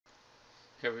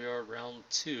Here we are, round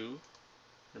 2.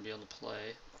 Gonna be on the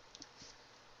play.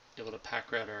 Able to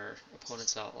pack rat our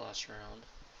opponents out last round.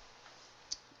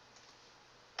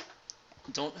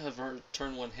 Don't have our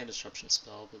turn 1 hand disruption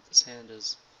spell, but this hand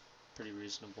is pretty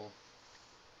reasonable.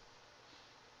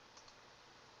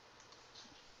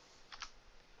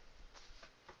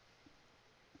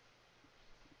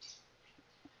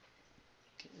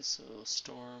 Okay, so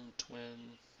Storm,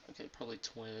 Twin. Okay, probably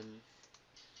Twin.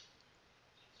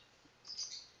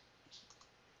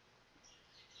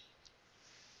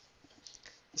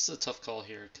 This is a tough call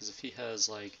here, because if he has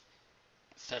like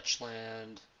fetch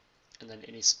land and then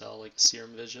any spell like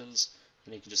Serum Visions,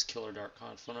 then he can just kill our Dark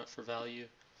Confidant for value.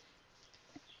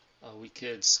 We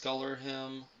could Sculler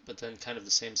him, but then kind of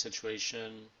the same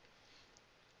situation.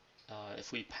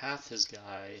 If we path his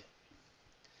guy,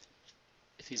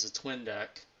 if he's a twin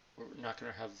deck, we're not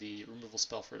going to have the removal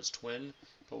spell for his twin,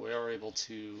 but we are able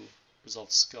to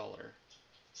resolve Sculler.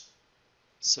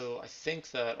 So I think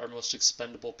that our most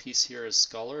expendable piece here is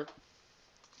Sculler.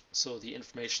 So the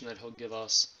information that he'll give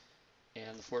us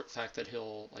and the fact that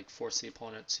he'll like force the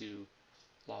opponent to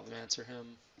Lavamancer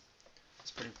him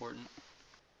is pretty important.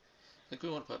 I think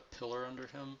we want to put Pillar under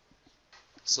him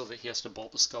so that he has to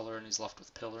bolt the Sculler and he's left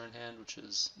with Pillar in hand, which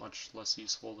is much less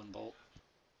useful than Bolt.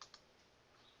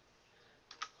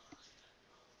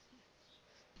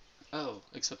 Oh,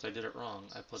 except I did it wrong.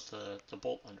 I put the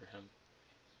Bolt under him.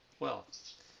 Well,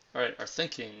 alright, our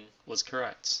thinking was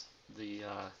correct. The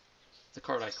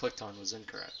card I clicked on was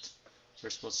incorrect. We're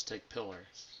supposed to take Pillar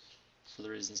for the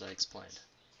reasons I explained.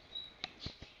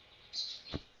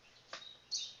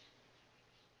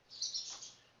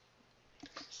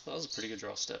 Well, that was a pretty good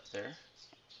draw step there.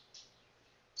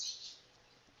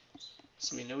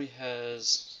 So we know he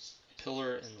has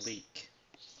Pillar and Leak.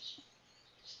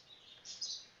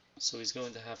 So he's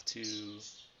going to have to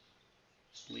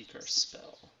leak our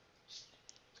spell.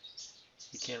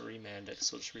 He can't remand it,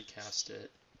 so just recast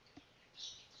it.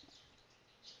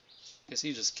 I guess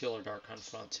he just kill our Dark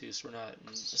Confidant too, so we're not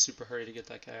in a super hurry to get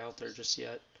that guy out there just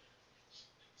yet.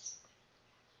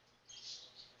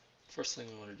 First thing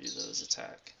we want to do though is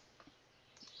attack.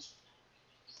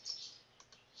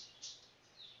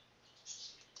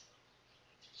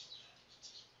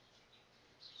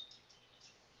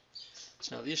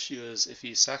 So now the issue is if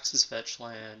he sacks his fetch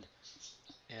land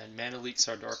and mana leaks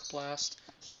our Dark Blast,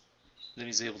 then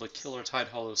he's able to kill our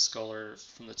Tidehollow Sculler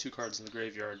from the 2 cards in the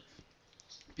graveyard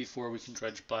before we can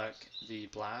dredge back the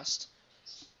blast.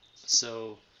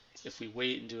 So if we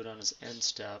wait and do it on his end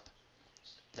step,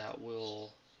 that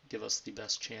will give us the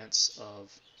best chance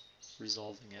of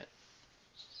resolving it.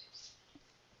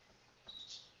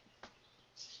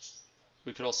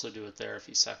 We could also do it there if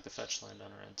he sacked the fetch land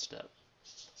on our end step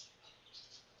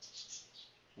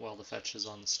while the fetch is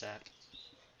on the stack.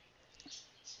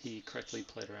 He correctly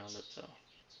played around it though.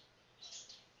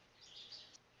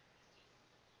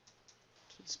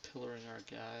 So he's pillaring our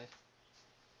guy.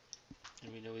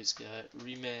 And we know he's got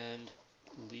Remand,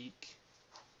 Leak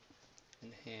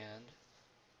in hand,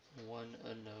 one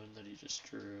unknown that he just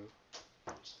drew.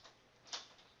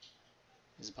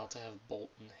 He's about to have Bolt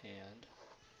in hand.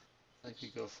 I think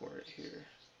we go for it here.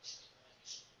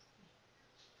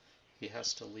 He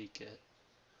has to leak it.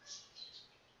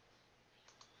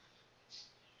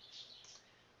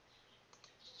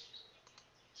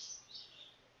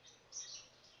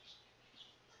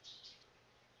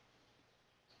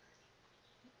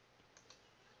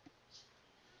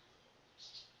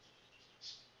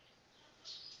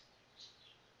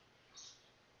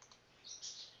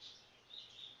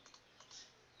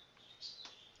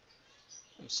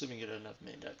 I'm assuming you don't have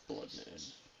main deck Blood Moon.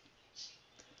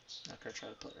 Not gonna try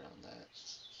to play around that.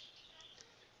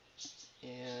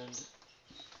 And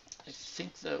I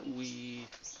think that we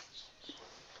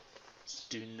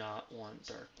do not want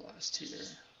Dark Blast here.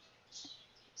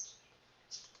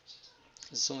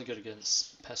 It's only good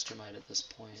against Pestermite at this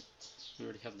point. We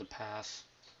already have the path.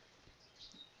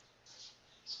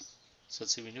 So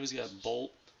let's see, we know he's got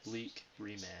Bolt, Leak,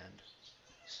 Remand.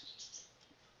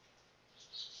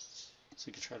 So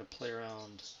we could try to play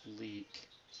around Leak.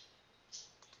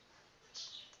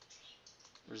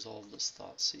 Resolve this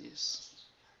Thoughtseize.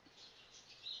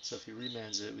 So if he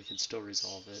remands it, we can still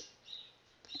resolve it.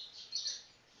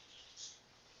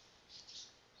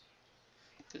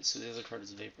 Okay, so the other card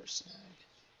is Vapor Snag,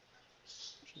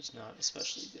 which is not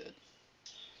especially good.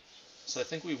 So I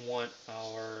think we want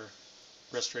our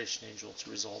Restoration Angel to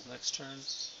resolve next turn.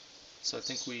 So I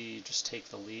think we just take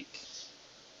the leak.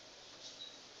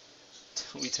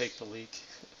 We take the leak.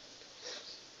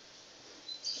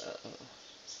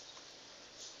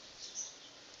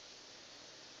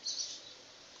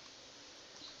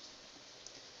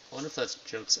 wonder if that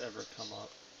joke's ever come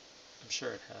up. I'm sure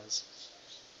it has.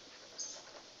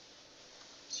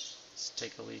 Let's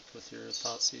take a leak with your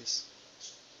Thoughtseize.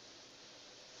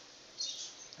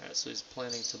 Alright, so he's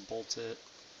planning to bolt it.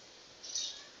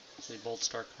 So he bolts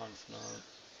Dark Confidant.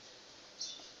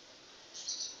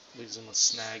 Leaves him with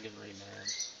Snag and Remand.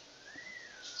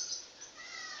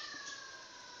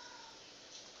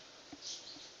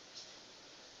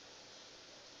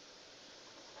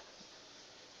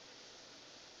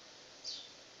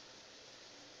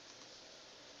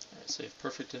 Alright, so you have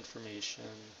Perfect Information.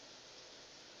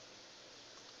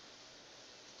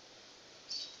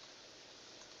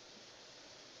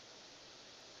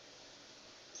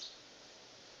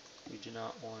 We do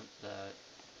not want that.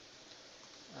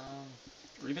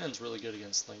 Remand's really good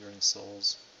against Lingering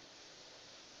Souls.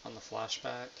 On the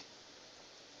flashback,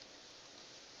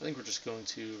 I think we're just going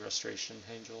to Restoration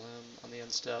Angel him on the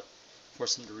end step,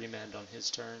 force him to remand on his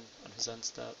turn, on his end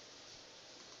step,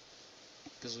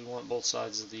 because we want both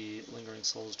sides of the Lingering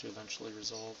Souls to eventually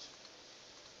resolve.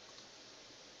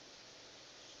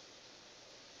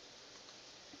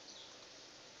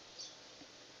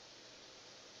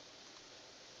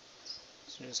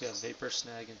 So we just got Vapor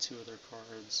Snag and 2 other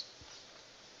cards.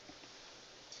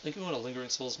 I think we want a Lingering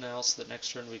Souls now so that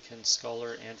next turn we can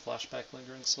Scholar and Flashback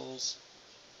Lingering Souls.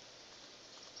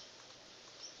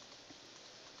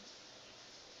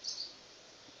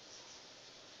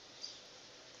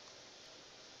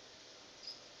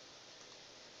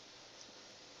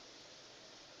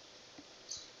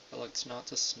 Elects not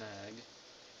to snag.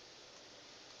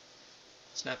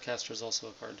 Snapcaster is also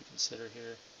a card to consider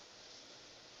here.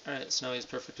 Alright, so now he has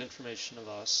perfect information of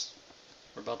us.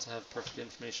 We're about to have perfect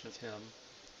information of him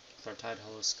with our Tide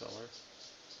Hollow Sculler.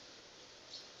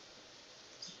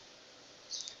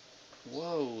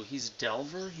 Whoa, he's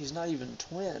Delver? He's not even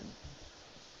Twin.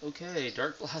 Okay,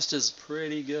 Dark Blast is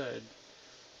pretty good.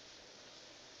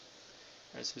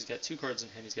 Alright, so he's got 2 cards in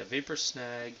hand. He's got Vapor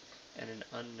Snag and an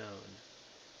Unknown.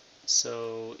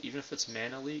 So even if it's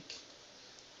Mana Leak,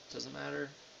 doesn't matter.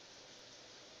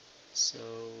 So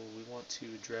we want to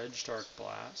Dredge Dark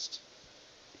Blast.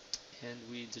 And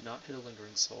we did not hit a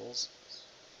Lingering Souls.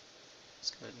 Let's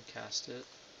go ahead and cast it.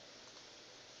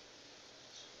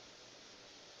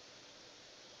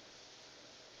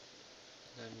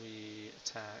 Then we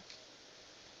attack.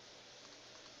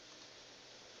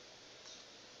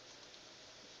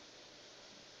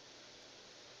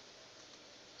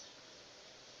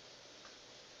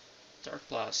 Dark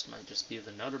Blast might just be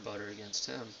the Nutter Butter against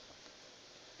him.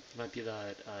 It might be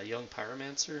that young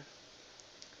Pyromancer.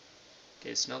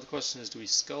 Okay, so now the question is, do we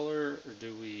Sculler or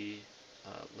do we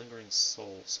Lingering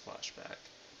Souls flashback?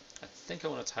 I think I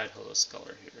want to Tide Hollow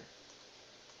Sculler here.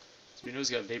 So we know he's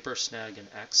got Vapor, Snag, and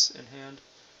X in hand.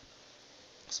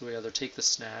 So we either take the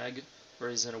Snag, or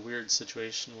he's in a weird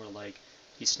situation where like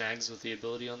he snags with the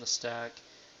ability on the stack,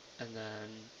 and then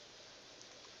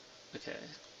okay,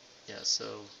 yeah.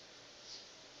 So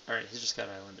all right, he's just got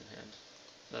Island in hand.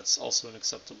 That's also an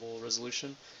acceptable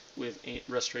resolution. We have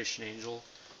Restoration Angel,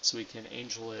 so we can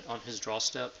Angel it on his draw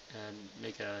step and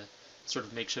make a sort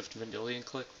of makeshift Vendilion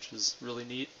click, which is really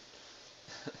neat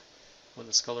when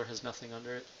the Sculler has nothing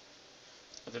under it.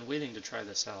 I've been waiting to try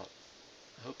this out.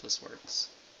 I hope this works.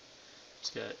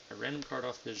 Just got a random card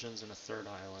off Visions and a 3rd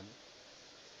Island.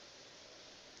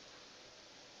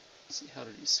 Let's see, how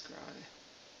did he scry?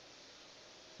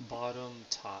 Bottom,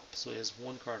 top. So he has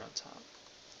 1 card on top.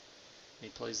 And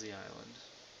he plays the island.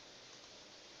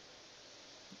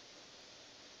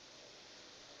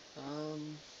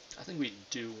 I think we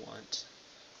do want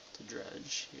to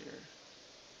dredge here.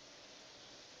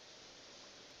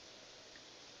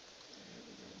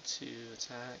 We're going to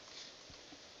attack.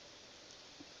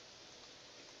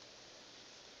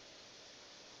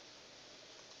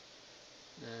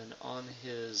 And on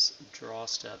his draw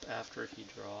step, after he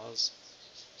draws,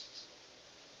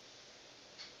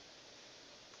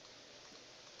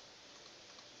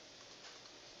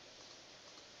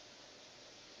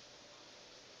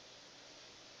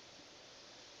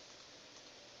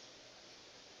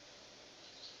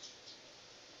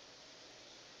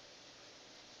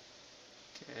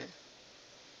 okay,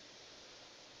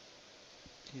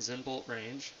 he's in bolt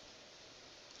range.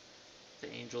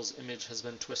 The Angel's image has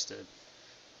been twisted.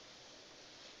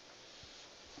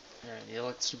 Alright, he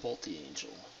elects to bolt the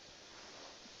Angel.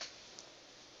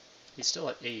 He's still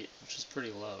at 8, which is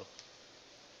pretty low.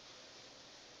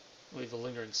 We have the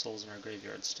Lingering Souls in our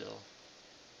graveyard still.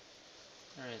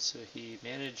 Alright, so he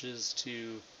manages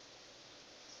to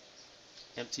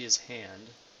empty his hand.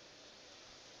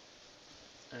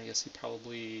 And I guess he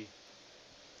probably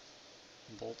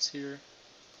bolts here.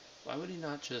 Why would he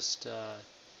not just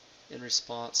In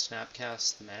response,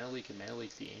 Snapcast the Mana Leak and Mana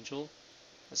Leak the Angel.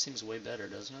 That seems way better,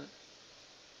 doesn't it?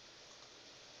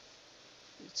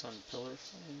 It's on Pillar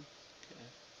Flame. Okay.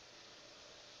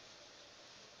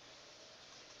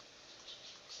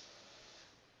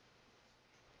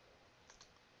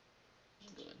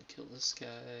 Go ahead and kill this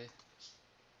guy.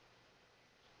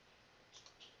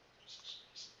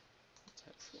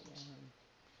 Attack for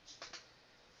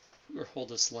 1. Or hold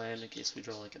this land in case we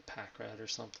draw like a pack rat or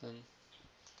something.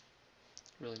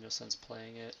 Really no sense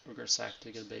playing it. We're gonna sack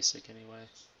to get a basic anyway.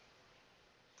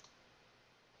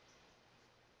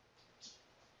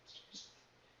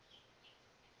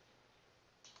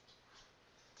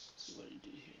 So what do you do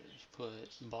here? You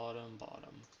put bottom,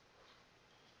 bottom.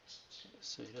 Okay,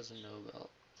 so he doesn't know about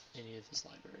any of his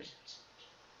library.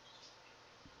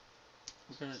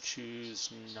 We're gonna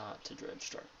choose not to dredge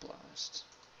Dark Blast.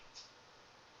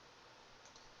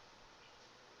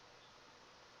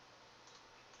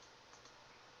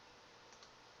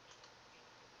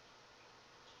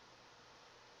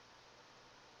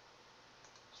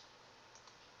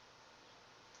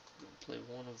 We're gonna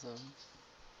play one of them.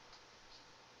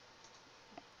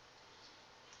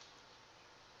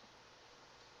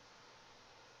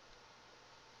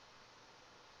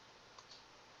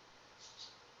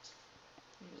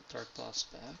 Get Dark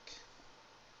Blast back.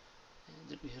 And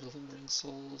did we hit a Lingering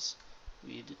Souls?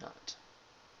 We did not.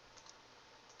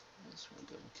 So we're gonna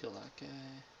go ahead and kill that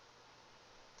guy.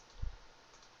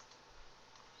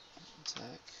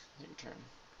 Attack. Your turn.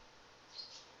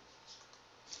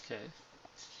 Okay.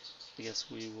 I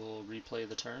guess we will replay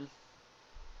the turn.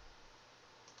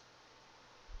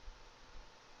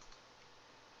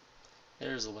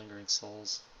 There's a Lingering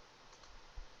Souls.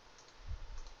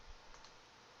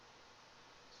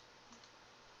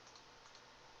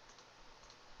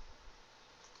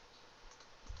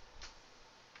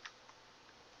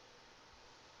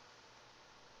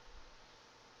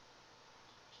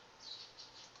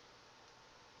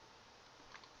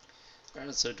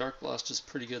 Alright, so Dark Blast is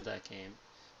pretty good that game.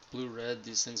 Blue-red,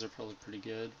 these things are probably pretty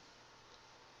good.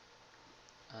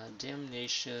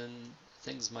 Damnation,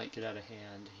 things might get out of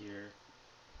hand here.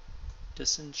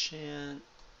 Disenchant,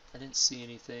 I didn't see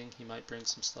anything. He might bring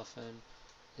some stuff in.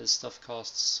 His stuff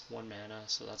costs 1 mana,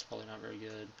 so that's probably not very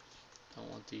good. Don't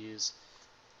want these.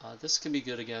 This can be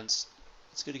good against,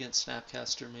 it's good against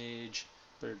Snapcaster Mage,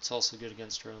 but it's also good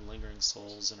against our own Lingering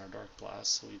Souls and our Dark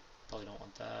Blast, so we probably don't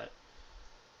want that.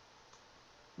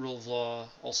 Rule of Law,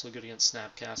 also good against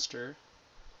Snapcaster.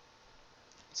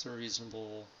 It's a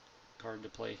reasonable card to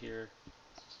play here.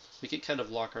 We could kind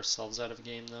of lock ourselves out of a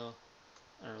game though.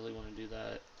 I don't really want to do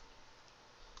that.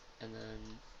 And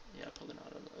then, yeah, probably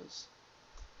not on those.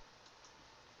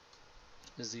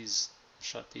 Because these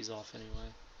shut these off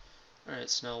anyway. Alright,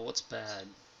 so now what's bad?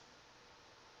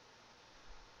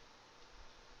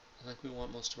 I think we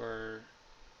want most of our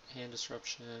hand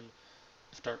disruption.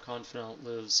 If Dark Confidant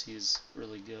lives, he's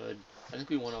really good. I think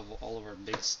we want all of our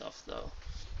big stuff though.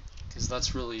 Because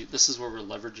that's really, this is where we're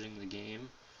leveraging the game.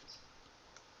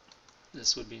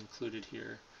 This would be included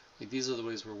here. Like, these are the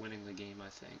ways we're winning the game, I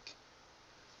think.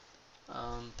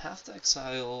 Path to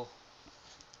Exile,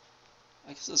 I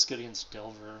guess that's good against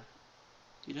Delver.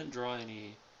 He didn't draw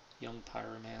any Young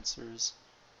Pyromancers.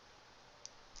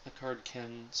 That card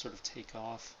can sort of take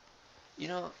off. You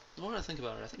know, the more I think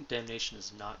about it, I think Damnation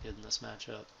is not good in this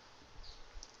matchup.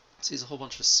 So he's a whole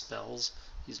bunch of spells.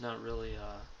 He's not really,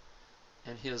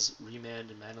 and he has Remand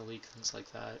and Mana Leak, things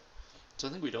like that. So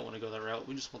I think we don't want to go that route.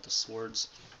 We just want the swords.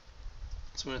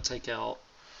 So we're going to take out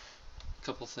a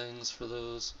couple things for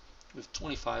those. We have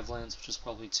 25 lands, which is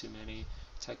probably too many.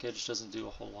 Tech Edge doesn't do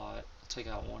a whole lot. I'll take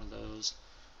out one of those.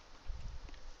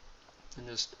 And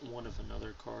just one of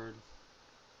another card.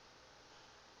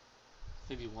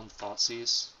 Maybe one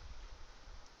Thoughtseize.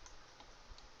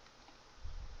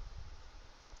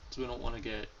 So we don't want to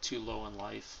get too low in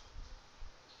life.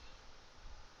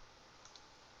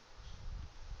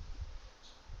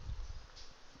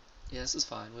 Yeah, this is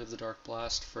fine. We have the Dark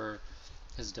Blast for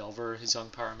his Delver, his Young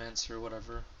Pyromancer, or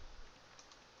whatever.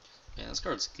 Man, this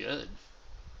card's good.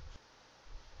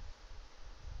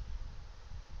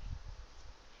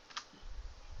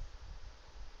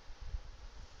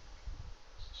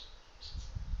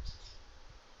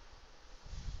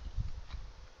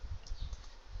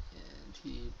 And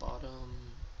he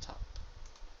bottom, top.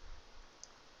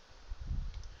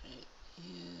 Right.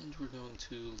 And we're going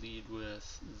to lead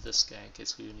with this guy in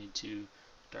case we need to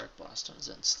Dark Blast on his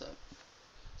end step.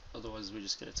 Otherwise we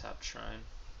just get a tapped Shrine.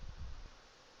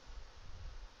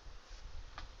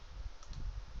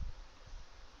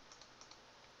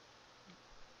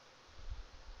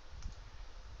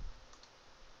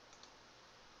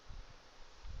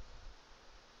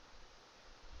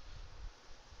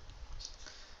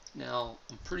 Now,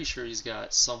 I'm pretty sure he's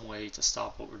got some way to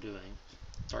stop what we're doing.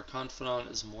 Dark Confidant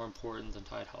is more important than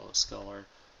Tide Hollow Sculler,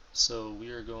 so we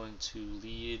are going to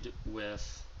lead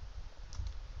with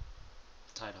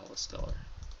Tide Hollow Sculler.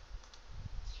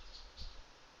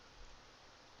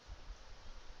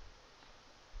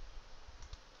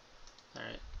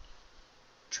 Alright.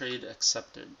 Trade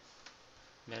accepted.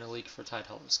 Mana leak for Tide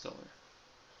Hollow Sculler.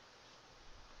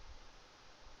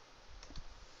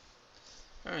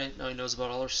 Alright, now he knows about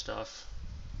all our stuff.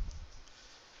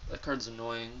 That card's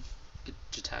annoying. Get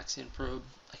Jataxian Probe.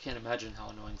 I can't imagine how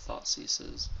annoying Thoughtseize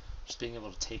is. Just being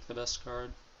able to take the best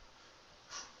card.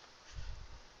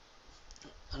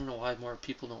 I don't know why more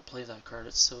people don't play that card,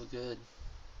 it's so good.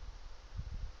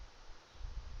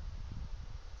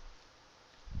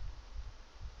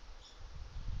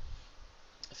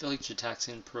 I feel like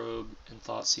Jataxian Probe and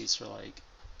Thoughtseize are like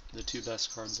the two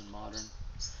best cards in Modern.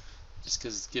 Just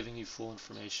because giving you full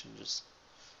information just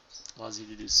allows you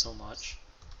to do so much.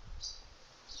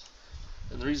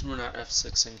 And the reason we're not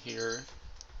F6ing here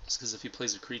is because if he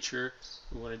plays a creature,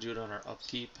 we want to do it on our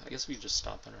upkeep. I guess we could just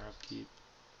stop on our upkeep.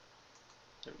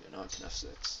 There we go, now I can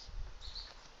F6.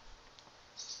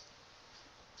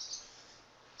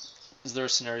 Is there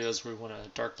scenarios where we want to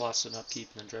Dark Blast an upkeep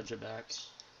and then dredge it back?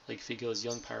 Like if he goes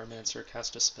Young Pyromancer,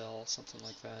 cast a spell, something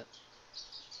like that.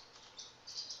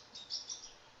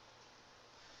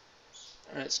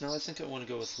 Alright, so now I think I want to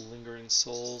go with Lingering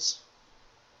Souls.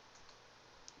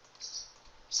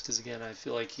 Just because, again, I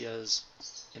feel like he has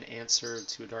an answer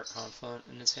to a Dark Confidant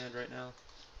in his hand right now.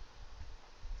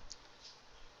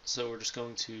 So we're just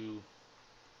going to...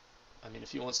 I mean,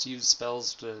 if he wants to use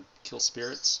spells to kill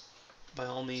spirits, by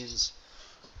all means.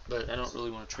 But I don't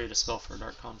really want to trade a spell for a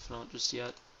Dark Confidant just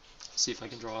yet. See if I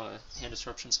can draw a Hand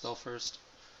Disruption spell first.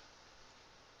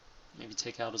 Maybe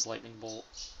take out his Lightning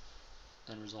Bolt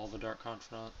and resolve a Dark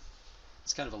Confidant.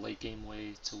 It's kind of a late game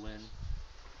way to win.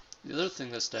 The other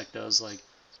thing this deck does, like,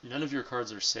 none of your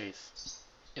cards are safe.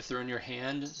 If they're in your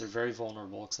hand, they're very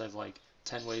vulnerable because I have like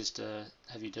 10 ways to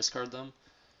have you discard them.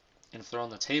 And if they're on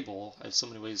the table, I have so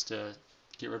many ways to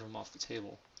get rid of them off the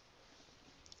table.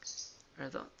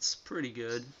 Alright, that's pretty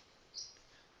good.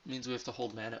 It means we have to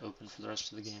hold mana open for the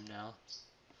rest of the game now.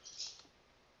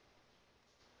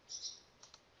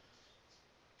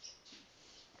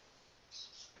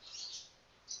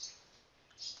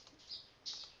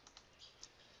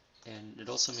 And it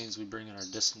also means we bring in our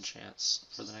Disenchants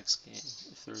for the next game,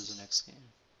 if there is a next game.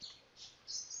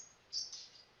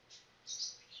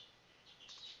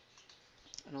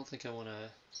 I don't think I want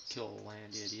to kill a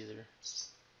land yet either.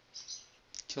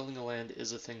 Killing a land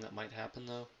is a thing that might happen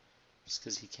though, just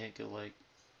because he can't go like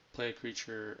play a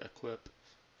creature, equip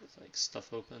with like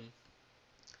stuff open.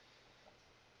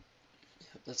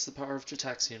 Yep, that's the power of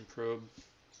Jataxian Probe.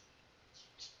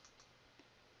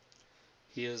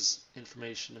 He has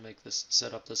information to make this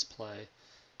set up this play.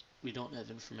 We don't have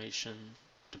information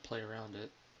to play around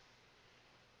it.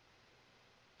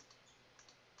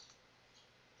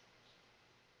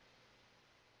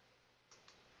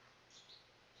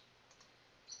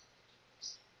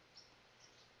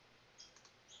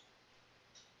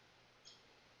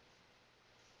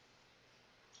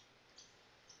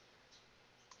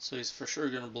 So he's for sure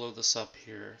going to blow this up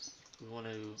here. We want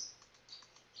to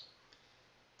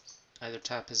either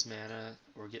tap his mana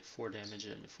or get 4 damage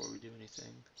in before we do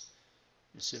anything.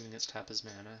 I'm assuming it's tap his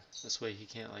mana. This way he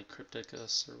can't like Cryptic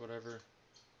us or whatever.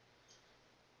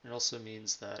 It also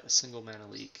means that a single mana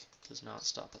leak does not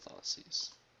stop a Thoughtseize.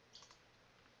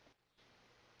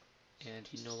 And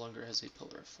he no longer has a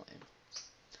Pillar of Flame.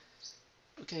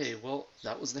 Okay, well,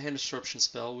 that was the Hand Disruption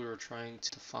spell we were trying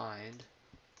to find.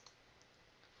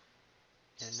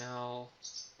 And now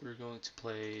we're going to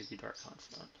play the Dark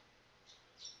Confidant.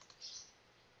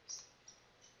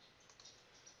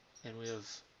 And we have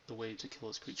the way to kill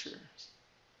his creature.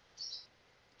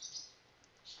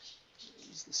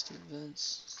 Use the Steam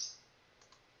Vents.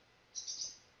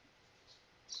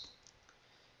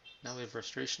 Now we have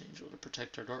Restoration Angel to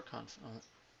protect our Dark Confidant.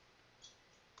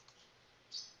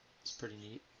 It's pretty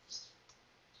neat.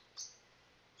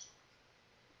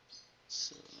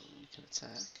 So we can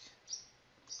attack.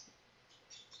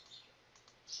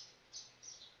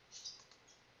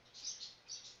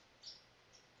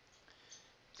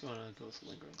 Gonna go with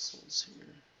Lingering Souls here.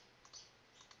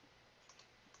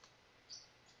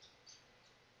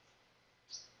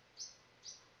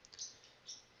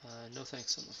 No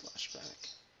thanks on the flashback.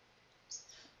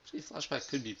 Actually, flashback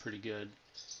could be pretty good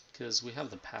because we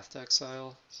have the Path to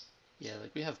Exile. Yeah,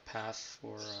 like we have Path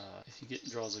for if he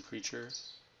draws a creature.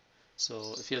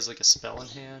 So if he has like a spell in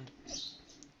hand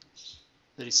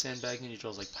that he's sandbagging, he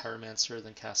draws like Pyromancer,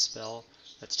 then cast spell.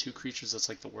 That's 2 creatures, that's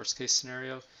like the worst case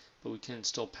scenario, but we can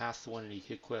still path the one and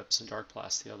he equips and Dark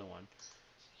Blast the other one.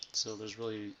 So there's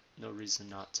really no reason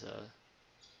not to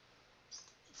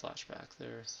flashback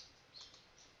there.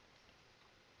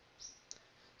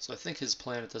 So I think his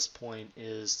plan at this point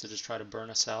is to just try to burn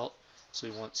us out. So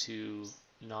we want to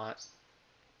not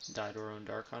die to our own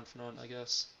Dark Confidant, I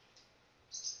guess.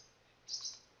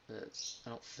 But I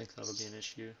don't think that'll be an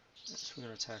issue. So we're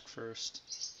going to attack first.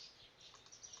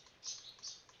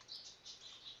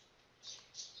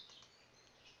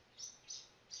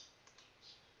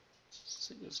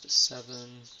 So it goes to 7.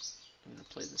 I'm going to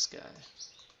play this guy.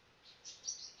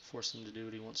 Force him to do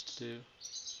what he wants to do.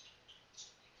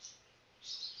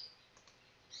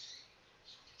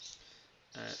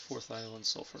 Alright, 4th island,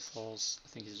 Sulphur Falls. I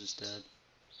think he's just dead.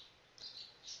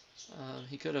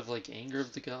 He could have like Anger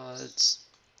of the Gods.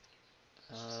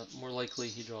 More likely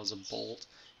he draws a Bolt.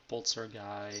 Bolt's our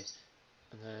guy.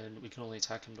 And then we can only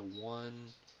attack him to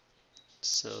 1.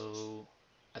 So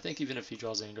I think even if he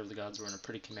draws Anger of the Gods, we're in a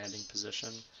pretty commanding position.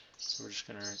 So we're just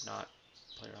going to not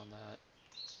play around that.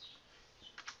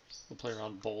 We'll play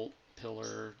around Bolt,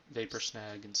 Pillar, Vapor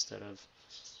Snag instead of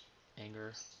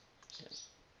Anger. Yeah.